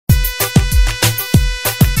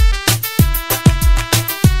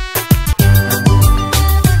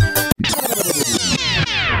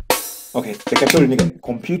like I told you nigga,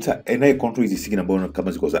 computer inayo control hizi signal ambazo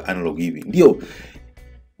kama ziko za analog hivi. Ndio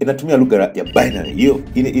inatumia lugha ya binary. Hiyo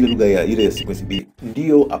ile lugha ya ile ya sequence mbili.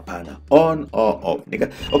 Ndio hapana. On or off. Nigga.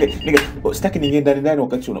 Okay, nigga, sitaki niingie ndani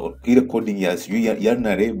wakati ile coding ya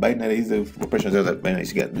ternary, binary is operations that binary.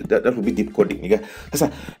 That would be deep coding, nigga. Sasa,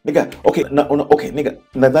 nigga, okay, nigga,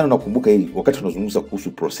 nadhani unakumbuka hii wakati tunazungumza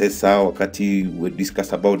kuhusu processor, wakati we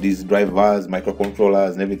discussed about these drivers,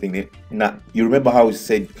 microcontrollers and everything. Na you remember how we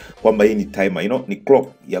said kwamba hii ni timer, you know, ni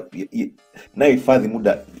clock na hifadhi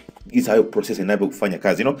muda is how processor inavyo kufanya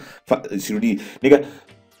kazi, you know. Sirudi nigga,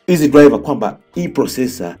 hizi driver kwamba hii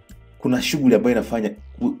processor kuna shughuli ambayo inafanya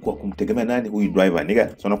kwa kumtegemea nani huyu driver, nigga.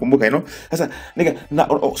 So nakumbuka, you know. Sasa nigga,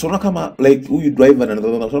 so kama like huyu driver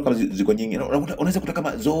na so kama ziko nyingi, unaweza kuta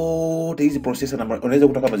kama zote hizi processor na unaweza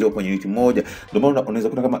kuta kama ziko kwenye unit moja. Ndio maana unaweza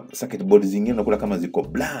kuta kama circuit board zingine unakuta kama ziko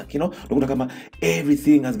blank, you know. Unakuta kama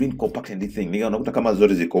everything has been compacted in this thing, nigga. Unakuta kama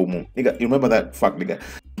zote ziko humu, nigga. You remember that fact, nigga?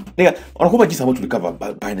 Nigga, unakumbuka jinsi ambavyo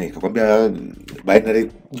tulikava binary, nakwambia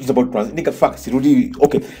binary jinsi ambavyo transistor, nigga, fact sirudi.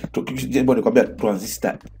 Okay, jinsi ambavyo nakwambia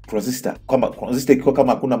transistor kama transistor iko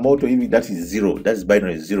kama kuna moto hivi, that is zero, that is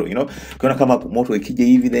binary zero, you know. Kuna kama moto ikija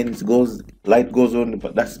hivi, then it goes, light goes on,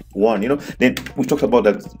 but that's one, you know. Then we talked about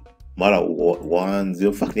that mara 1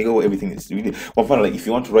 0 fuck nigga, everything is really one fun. Like if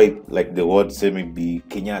you want to write like the word, say maybe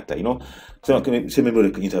Kenyatta, you know, so say maybe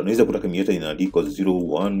like Kenyatta, unaweza kutaka Kenyatta inaandikwa 0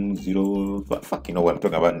 1 0 fuck, you know what I'm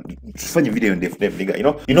talking about. Fanya video ndefu nigga,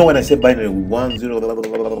 you know when I say binary 1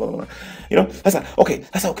 0 you know.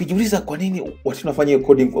 Sasa ukijiuliza kwa nini wakati tunafanya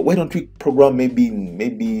coding, why don't we program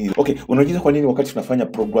maybe okay, unajiuliza kwa nini wakati tunafanya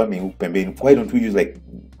programming pembeni, why don't we use like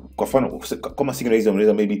kwa mfano kama signal hizo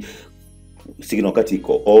unaweza maybe signal wakati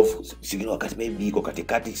iko off, signal wakati maybe iko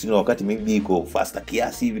katikati, signal wakati maybe iko faster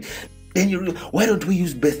kiasi hivi. Then why don't we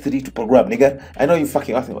use base 3 to program, nigga? I know you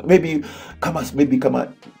fucking asking. Maybe kama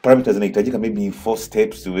parameters zinahitajika maybe 4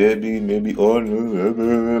 steps, maybe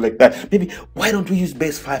on like that. Maybe why don't we use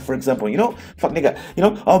base 5 for example, you know? Fuck nigga, you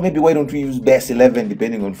know? Or maybe why don't we use base 11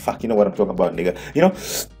 depending on fuck, you know what I'm talking about, nigga? You know?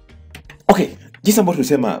 Okay. Just about to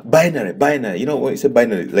say binary, you know, when you say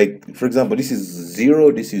binary, like for example, this is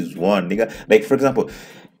 0, this is 1, nigga. Like for example,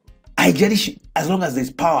 I just as long as there's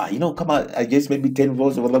power, you know, come on, I guess maybe 10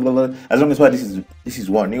 volts, blah, blah, blah, blah. As long as this is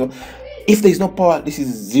 1, you know. If there's no power, this is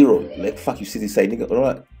 0. Like fuck, you see this side,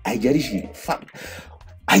 nigga.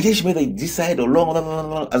 I just whether this side or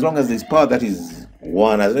long, as long as there's power, that is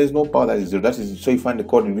 1. As there is no power, that is 0. That is, so you find the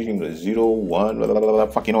code in reading 0 1 blah, blah, blah, blah.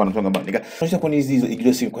 Fuck, you know what I'm talking about, nigga. Unajua kwa nini hizi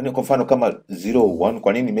equation kwa nini kwa mfano kama 0 1,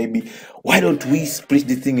 kwa nini maybe why don't we split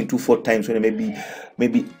this thing into 4 times when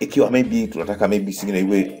maybe ikiwa maybe tunataka maybe signal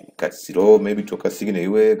iwe kat 0, maybe toka signal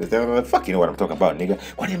iwe fuck, you know what I'm talking about, nigga.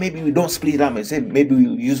 Kwa nini maybe we don't split them and say maybe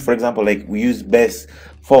we use, for example, like we use base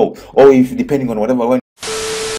 4, or if depending on whatever